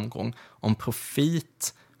mäta framgång. Om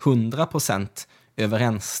profit 100%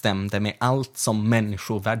 överensstämde med allt som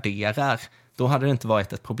människor värderar, då hade det inte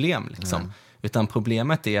varit ett problem liksom. Utan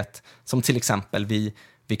problemet är att, som till exempel vi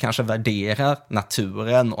kanske värderar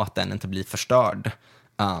naturen och att den inte blir förstörd.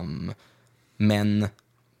 Men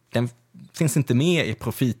den finns inte med i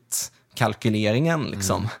profitkalkyleringen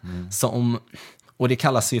liksom. Och det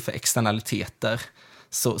kallas ju för externaliteter.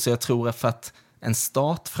 Så jag tror att för att en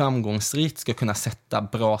stat framgångsrikt ska kunna sätta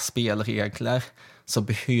bra spelregler så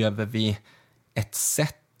behöver vi ett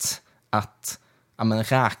sätt att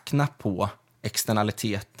räkna på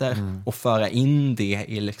externaliteter och föra in det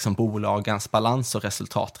i liksom bolagens balans- och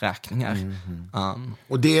resultaträkningar.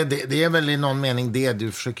 Och det är väl i någon mening det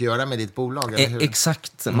du försöker göra med ditt bolag, eller hur?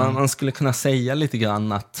 Exakt. Man skulle kunna säga lite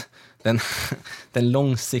grann att den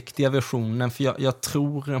långsiktiga versionen, för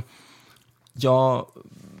jag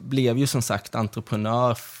blev ju som sagt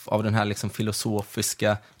entreprenör av den här liksom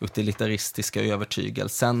filosofiska, utilitaristiska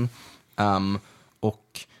övertygelsen.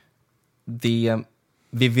 Och det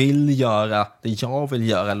jag vill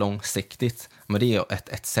göra långsiktigt, men det är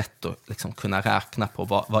ett sätt att liksom kunna räkna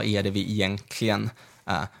på vad är det vi egentligen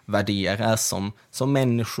värderar som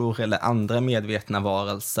människor eller andra medvetna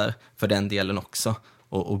varelser för den delen också,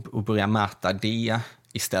 och börja mäta det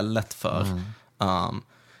istället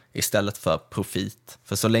för profit.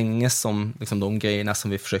 För så länge som liksom de grejerna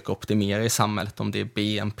som vi försöker optimera i samhället, om det är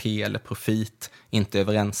BNP eller profit, inte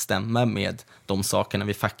överensstämmer med de sakerna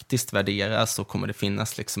vi faktiskt värderar, så kommer det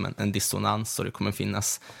finnas liksom en dissonans, och det kommer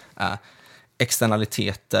finnas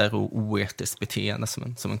externaliteter och oetiskt beteende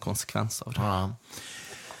som en konsekvens av det. Ja.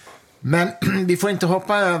 Men vi får inte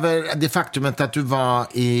hoppa över det faktumet att du var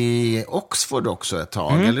i Oxford också ett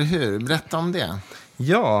tag, eller hur? Berätta om det.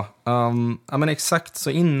 Ja, men exakt. Så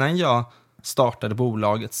innan jag startade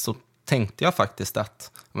bolaget så tänkte jag faktiskt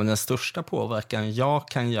att den största påverkan jag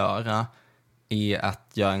kan göra är att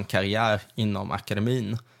göra en karriär inom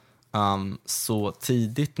akademin. Så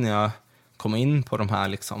tidigt när jag kom in på de här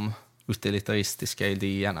liksom utilitaristiska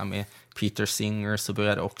idéerna med Peter Singer, så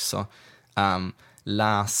började jag också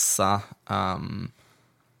läsa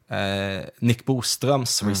Nick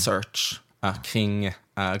Boströms research kring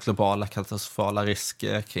globala katastrofala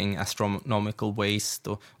risker, kring astronomical waste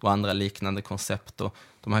och andra liknande koncept. Och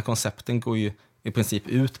de här koncepten går ju i princip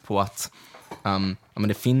ut på att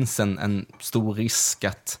det finns en stor risk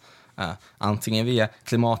att antingen via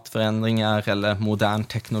klimatförändringar eller modern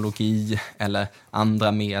teknologi eller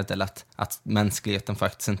andra medel att mänskligheten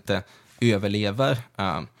faktiskt inte överlever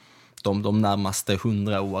de närmaste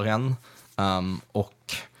 100 åren.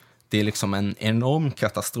 Och det är liksom en enorm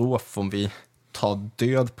katastrof om vi ta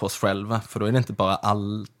död på oss själva, för då är det inte bara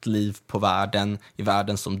allt liv i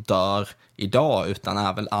världen som dör idag, utan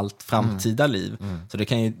även allt framtida liv. Så det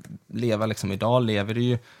kan ju leva liksom, idag lever det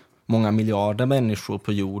ju många miljarder människor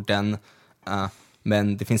på jorden,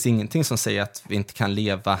 men det finns ingenting som säger att vi inte kan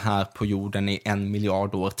leva här på jorden i 1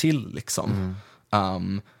 miljard år till liksom.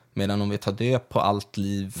 Medan om vi tar död på allt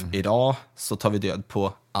liv idag, så tar vi död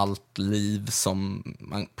på allt liv som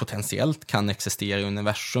man potentiellt kan existera i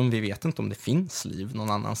universum. Vi vet inte om det finns liv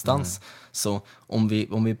någon annanstans. Så om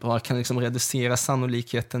vi bara kan liksom reducera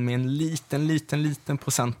sannolikheten med en liten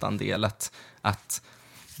procentandel, att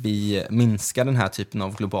vi minskar den här typen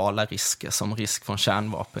av globala risker, som risk från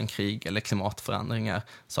kärnvapenkrig eller klimatförändringar,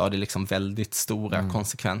 så har det liksom väldigt stora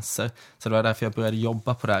konsekvenser. Så det var därför jag började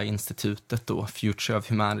jobba på det här institutet då, Future of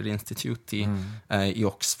Humanity Institute i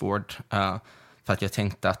Oxford. För att jag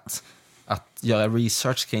tänkte att göra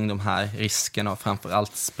research kring de här riskerna och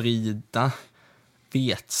framförallt sprida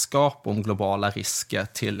vetskap om globala risker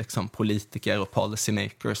till liksom politiker och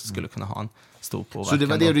policymakers skulle kunna ha en stor påverkan. Så det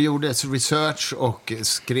var det du gjorde, så research och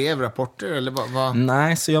skrev rapporter, eller vad?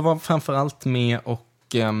 Nej, så jag var framförallt med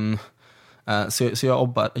och så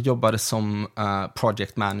jag jobbade som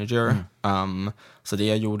project manager. Så det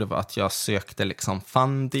jag gjorde var att jag sökte liksom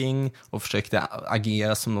funding och försökte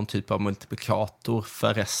agera som någon typ av multiplikator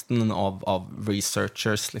för resten av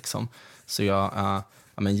researchers liksom. Så jag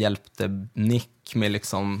hjälpte Nick med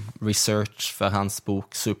liksom research för hans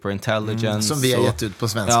bok Superintelligence. Som vi har gett ut på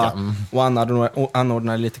svenska. Ja, och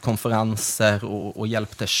anordnade lite konferenser och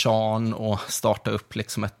hjälpte Sean och starta upp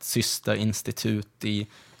liksom ett systerinstitut i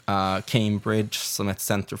Cambridge som ett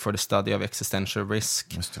Center for the Study of Existential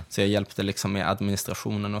Risk. Så jag hjälpte liksom med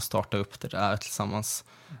administrationen och starta upp det där tillsammans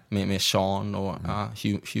med Sean och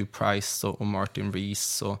Hugh Price och Martin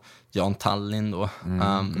Rees och Jan Tallinn då.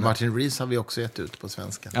 Martin Rees har vi också gett ut på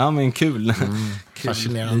svenska. Ja, men kul.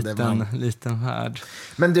 Fascinerande. Liten värld.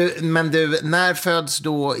 Men du, när föds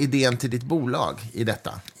då idén till ditt bolag i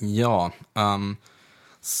detta? Ja,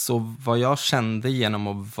 så vad jag kände genom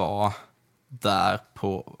att vara där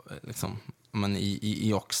på liksom,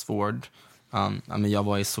 i Oxford, jag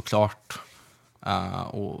var ju såklart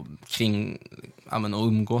och kring och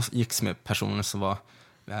umgicks med personer som var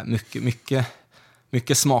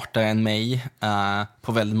mycket smartare än mig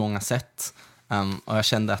på väldigt många sätt, och jag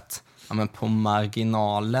kände att på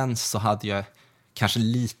marginalen så hade jag kanske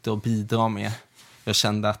lite att bidra med. Jag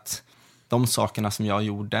kände att de sakerna som jag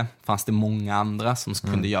gjorde fanns det många andra som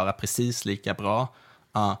kunde göra precis lika bra.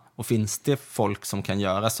 Och finns det folk som kan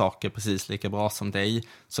göra saker precis lika bra som dig,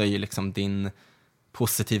 så är ju liksom din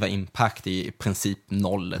positiva impact i princip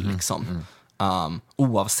 0 liksom.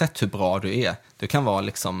 Oavsett hur bra du är. Du kan vara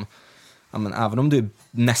liksom, även om du är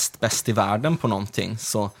näst bäst i världen på någonting,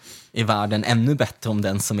 så är världen ännu bättre om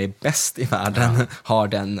den som är bäst i världen har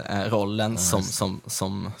den rollen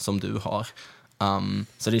som du har.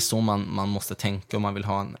 Så det är så man måste tänka om man vill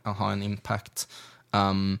ha en impact.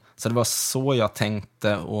 Så det var så jag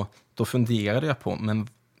tänkte, och då funderade jag på, men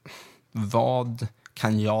vad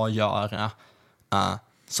kan jag göra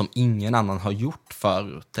som ingen annan har gjort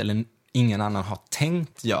förut, eller ingen annan har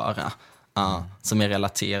tänkt göra, som är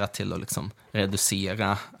relaterat till att liksom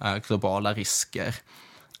reducera globala risker.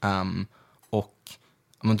 Och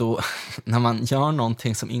då, när man gör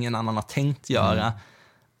någonting som ingen annan har tänkt göra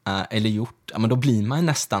eller gjort, då blir man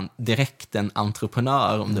nästan direkt en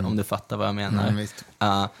entreprenör, om du fattar vad jag menar.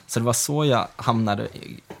 Så det var så jag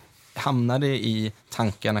hamnade i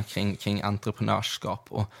tankarna kring entreprenörskap,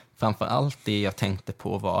 och framförallt det jag tänkte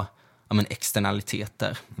på var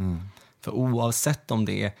externaliteter. För oavsett om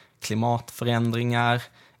det är klimatförändringar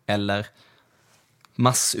eller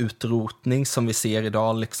massutrotning som vi ser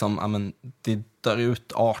idag, liksom, det dör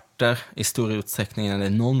ut arter i större utsträckning än det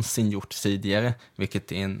någonsin gjort tidigare,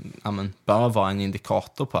 vilket är bör vara en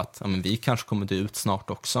indikator på att vi kanske kommer dö ut snart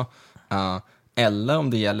också. Eller om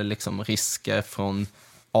det gäller liksom risker från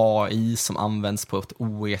AI som används på ett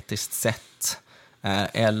oetiskt sätt,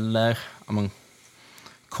 eller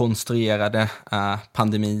konstruerade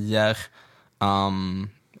pandemier.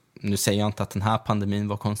 Nu säger jag inte att den här pandemin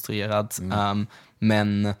var konstruerad,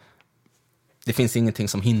 men det finns ingenting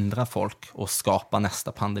som hindrar folk att skapa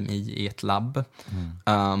nästa pandemi i ett labb.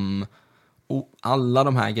 Och alla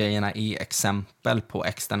de här grejerna är exempel på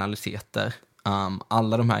externaliteter.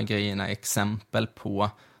 Alla de här grejerna är exempel på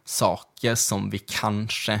saker som vi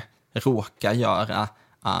kanske råkar göra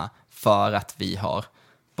för att vi har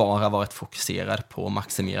bara varit fokuserade på att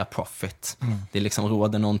maximera profit. Det liksom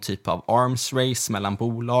råder någon typ av arms race mellan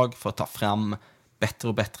bolag för att ta fram bättre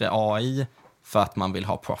och bättre AI för att man vill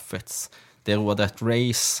ha profits. Det råder ett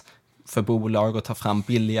race för bolag att ta fram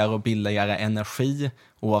billigare och billigare energi,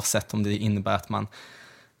 oavsett om det innebär att man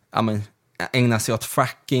ägnar sig åt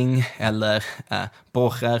fracking eller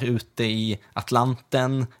borrar ute i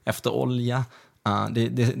Atlanten efter olja.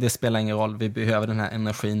 Det spelar ingen roll, vi behöver den här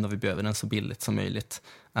energin och vi behöver den så billigt som möjligt,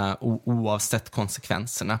 oavsett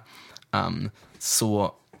konsekvenserna.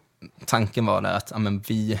 Så tanken var där att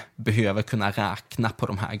vi behöver kunna räkna på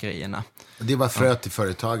de här grejerna. Och det var fröet till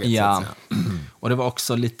företaget. Ja, så att säga. Och det var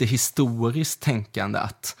också lite historiskt tänkande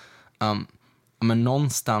att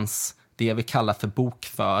någonstans det vi kallar för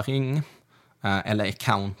bokföring eller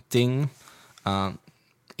accounting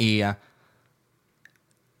är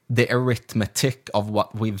the arithmetic of what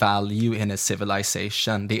we value in a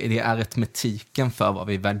civilization. Det är aritmetiken för vad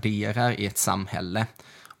vi värderar i ett samhälle.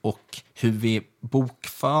 Och hur vi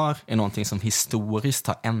bokför är någonting som historiskt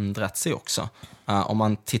har ändrat sig också. Om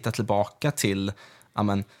man tittar tillbaka till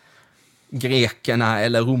grekerna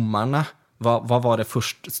eller romarna, vad var det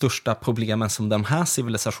största problemen som de här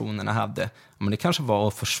civilisationerna hade? Det kanske var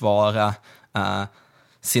att försvara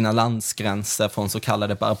sina landsgränser från så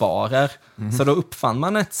kallade barbarer. Så då uppfann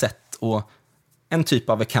man ett sätt och en typ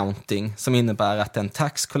av accounting som innebär att en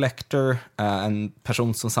tax collector, en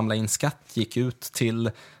person som samlar in skatt, gick ut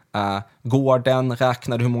till gården,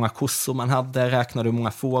 räknade hur många kossor man hade, räknade hur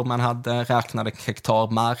många får man hade, räknade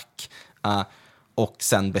hektar mark och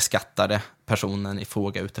sen beskattade personen i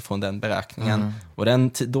fråga utifrån den beräkningen. Och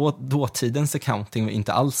dåtidens accounting var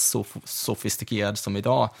inte alls så sofistikerad som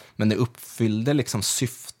idag, men det uppfyllde liksom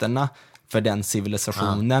syftena för den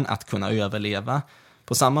civilisationen att kunna överleva.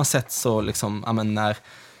 På samma sätt så när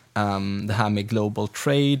det här med global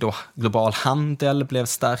trade och global handel blev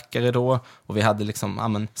starkare då, och vi hade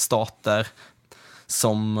stater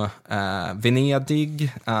som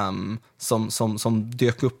Venedig som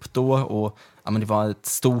dök upp då, och det var ett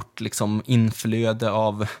stort inflöde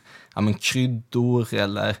av kryddor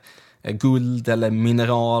eller guld eller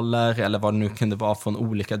mineraler eller vad det nu kunde vara från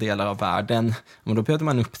olika delar av världen. Men då behövde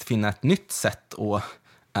man uppfinna ett nytt sätt att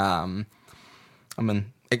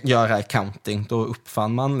göra accounting. Då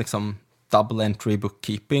uppfann man double entry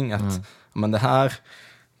bookkeeping, att det här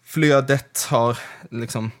flödet har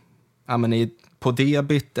på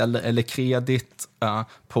debit eller kredit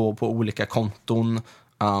på olika konton,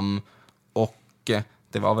 och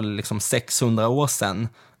det var väl 600 år sedan,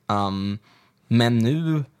 men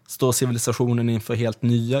nu står civilisationen inför helt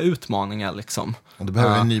nya utmaningar Och då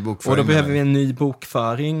behöver vi en ny bokföring. Och då behöver vi en ny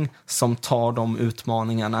bokföring som tar de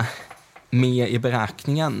utmaningarna med i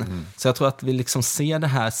beräkningen. Så jag tror att vi ser det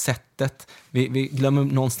här sättet, vi glömmer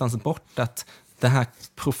någonstans bort att det här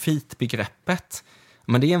profitbegreppet,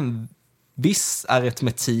 men det är en viss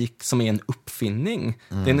aritmetik som är en uppfinning.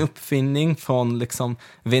 Det är en uppfinning från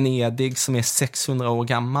Venedig som är 600 år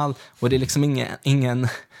gammal, och det är ingen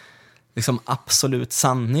absolut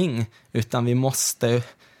sanning, utan vi måste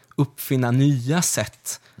uppfinna nya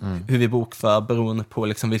sätt hur vi bokför beroende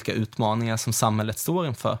på vilka utmaningar som samhället står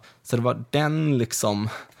inför. Så det var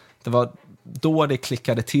det var då det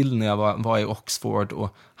klickade till när jag var i Oxford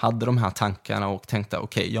och hade de här tankarna och tänkte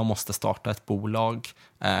okej, jag måste starta ett bolag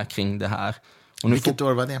kring det här. Och nu Vilket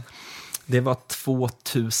år var det? Det var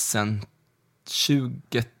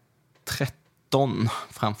 2013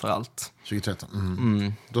 framförallt.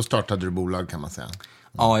 2013. Då startade du bolag, kan man säga.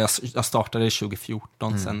 Ja, jag startade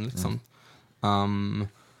 2014 sen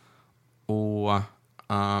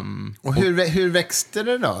Och hur växte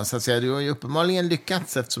det då? Så att säga, du har ju uppenbarligen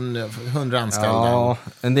lyckats eftersom du har 100 anställda. Ja,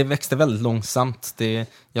 men det växte väldigt långsamt.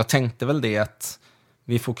 Jag tänkte väl det att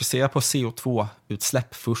vi fokuserar på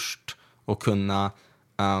CO2-utsläpp först och kunna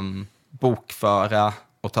bokföra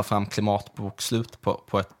och ta fram klimatbokslut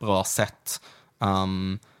på ett bra sätt.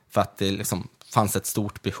 För att det fanns ett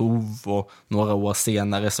stort behov, och några år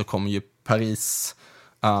senare så kom ju Paris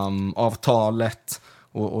avtalet,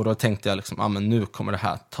 och då tänkte jag men nu kommer det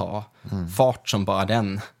här ta fart som bara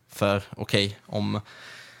den. För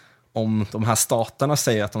om de här staterna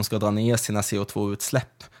säger att de ska dra ner sina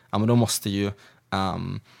CO2-utsläpp, men då måste ju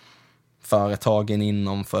företagen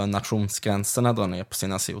innanför nationsgränserna dra ner på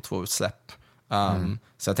sina CO2-utsläpp.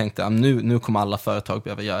 Så jag tänkte nu kommer alla företag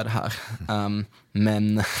behöva göra det här.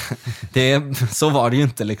 Men så var det ju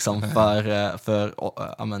inte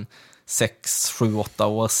för 6, 7, 8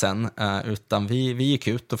 år sedan, utan vi gick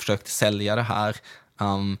ut och försökte sälja det här,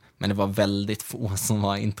 men det var väldigt få som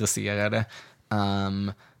var intresserade.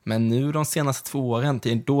 Men nu de senaste 2 åren,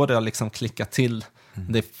 det är då det har klickat till.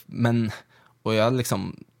 Och jag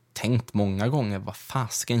har tänkt många gånger, vad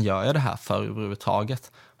fasken gör jag det här för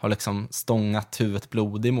överhuvudtaget? Har stångat huvudet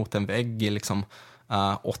blodig mot en vägg i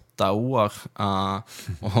 8 år,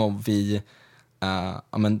 och vi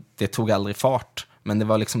men det tog aldrig fart. Men det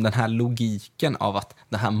var liksom den här logiken av att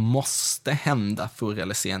det här måste hända förr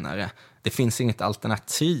eller senare. Det finns inget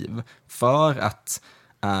alternativ för att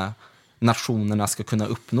nationerna ska kunna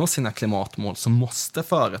uppnå sina klimatmål, så måste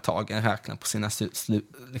företagen räkna på sina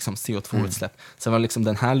liksom CO2-utsläpp. Så det var liksom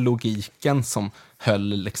den här logiken som höll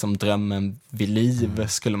liksom drömmen vid liv,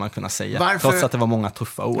 skulle man kunna säga. Trots att det var många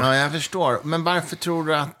tuffa år. Ja, jag förstår. Men varför tror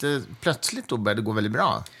du att plötsligt då började det gå väldigt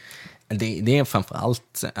bra? Det är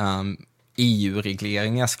framförallt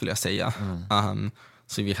EU-regleringar, skulle jag säga.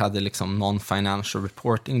 Så vi hade liksom Non-Financial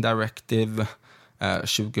Reporting Directive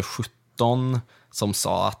 2017 som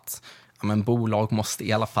sa att bolag måste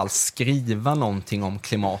i alla fall skriva någonting om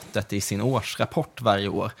klimatet i sin årsrapport varje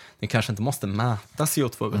år. Ni kanske inte måste mäta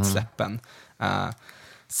CO2-utsläppen.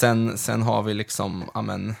 Sen har vi liksom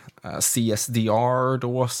CSDR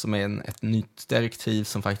då, som är ett nytt direktiv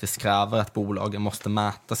som faktiskt kräver att bolagen måste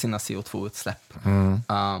mäta sina CO2-utsläpp.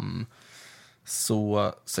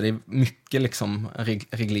 Så det är mycket liksom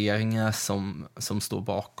regleringar som står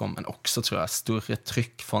bakom, men också tror jag större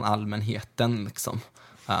tryck från allmänheten liksom.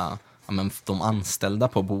 De anställda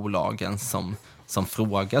på bolagen som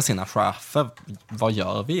frågar sina chefer, vad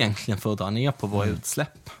gör vi egentligen för att dra ner på våra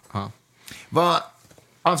utsläpp?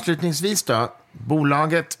 Avslutningsvis då,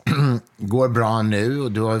 bolaget går bra nu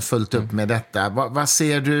och du har fullt upp med detta. Vad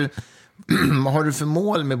ser du, vad har du för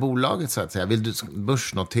mål med bolaget så att säga? Vill du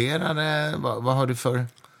börsnotera det? Vad har du för?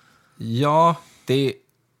 Ja,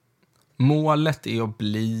 målet är att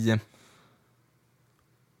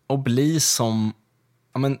bli som,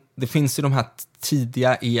 det finns ju de här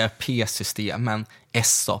tidiga ERP-systemen,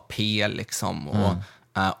 SAP liksom, och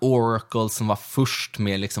Oracle som var först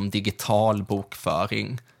med liksom digital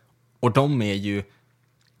bokföring. Och de är ju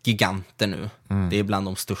giganter nu. Det är bland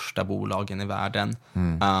de största bolagen i världen.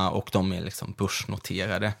 Och de är liksom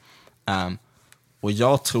börsnoterade. Och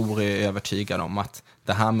jag är övertygad om att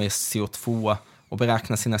det här med CO2 och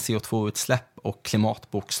beräkna sina CO2-utsläpp och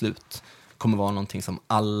klimatbokslut kommer vara någonting som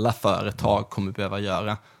alla företag kommer behöva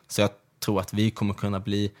göra. Så jag tror att vi kommer kunna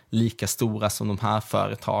bli lika stora som de här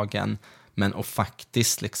företagen, men och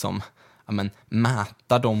faktiskt liksom,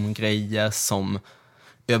 mäta de grejer som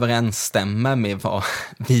överensstämmer med vad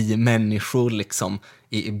vi människor liksom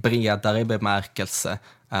i bredare bemärkelse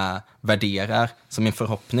värderar. Så min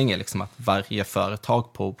förhoppning är liksom att varje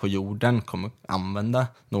företag på jorden kommer använda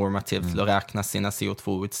normativt till att räkna sina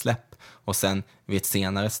CO2-utsläpp, och sen vid ett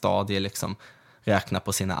senare stadie liksom räkna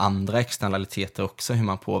på sina andra externaliteter också, hur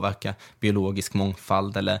man påverkar biologisk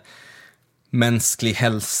mångfald eller mänsklig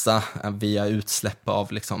hälsa via utsläpp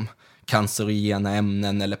av liksom cancerogena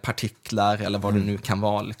ämnen eller partiklar eller vad det nu kan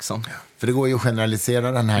vara liksom. För det går ju att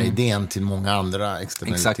generalisera den här idén till många andra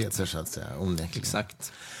externaliteter. Exakt. Så att säga,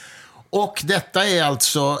 Exakt. Och detta är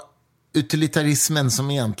alltså utilitarismen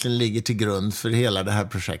som egentligen ligger till grund för hela det här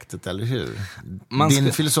projektet, eller hur?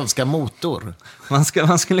 Din filosofiska motor.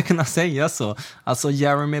 Man skulle kunna säga så. Alltså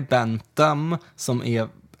Jeremy Bentham, som är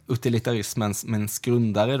utilitarismens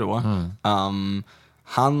grundare då,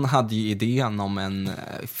 han hade ju idén om en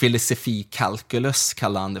filosofi-kalkylus,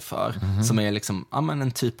 kallar han det för, som är liksom,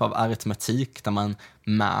 en typ av aritmetik där man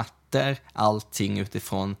mäter allting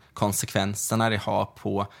utifrån konsekvenserna det har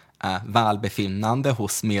på välbefinnande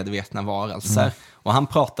hos medvetna varelser. Och han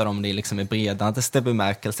pratar om det liksom i bredaste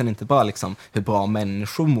bemärkelsen, inte bara liksom hur bra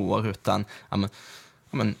människor mår, utan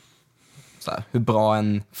så här, hur bra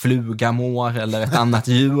en fluga mår eller ett annat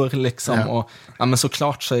djur liksom. Och men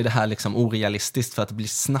såklart så är det här liksom orealistiskt, för att det blir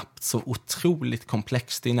snabbt så otroligt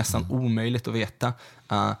komplext. Det är nästan omöjligt att veta.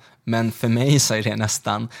 Men för mig så är det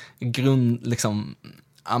nästan liksom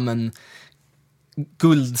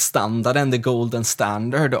guldstandarden, the golden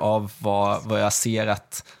standard av vad jag ser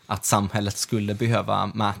att samhället skulle behöva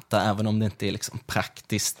mäta, även om det inte är liksom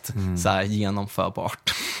praktiskt så här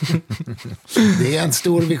genomförbart. Det är en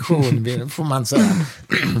stor vision, får man säga.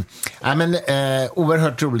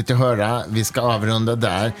 Oerhört roligt att höra. Vi ska avrunda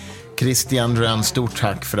där. Christian Rönn, stort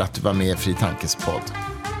tack för att du var med i Fri Tankes podd.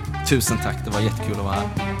 Tusen tack, det var jättekul att vara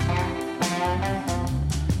här.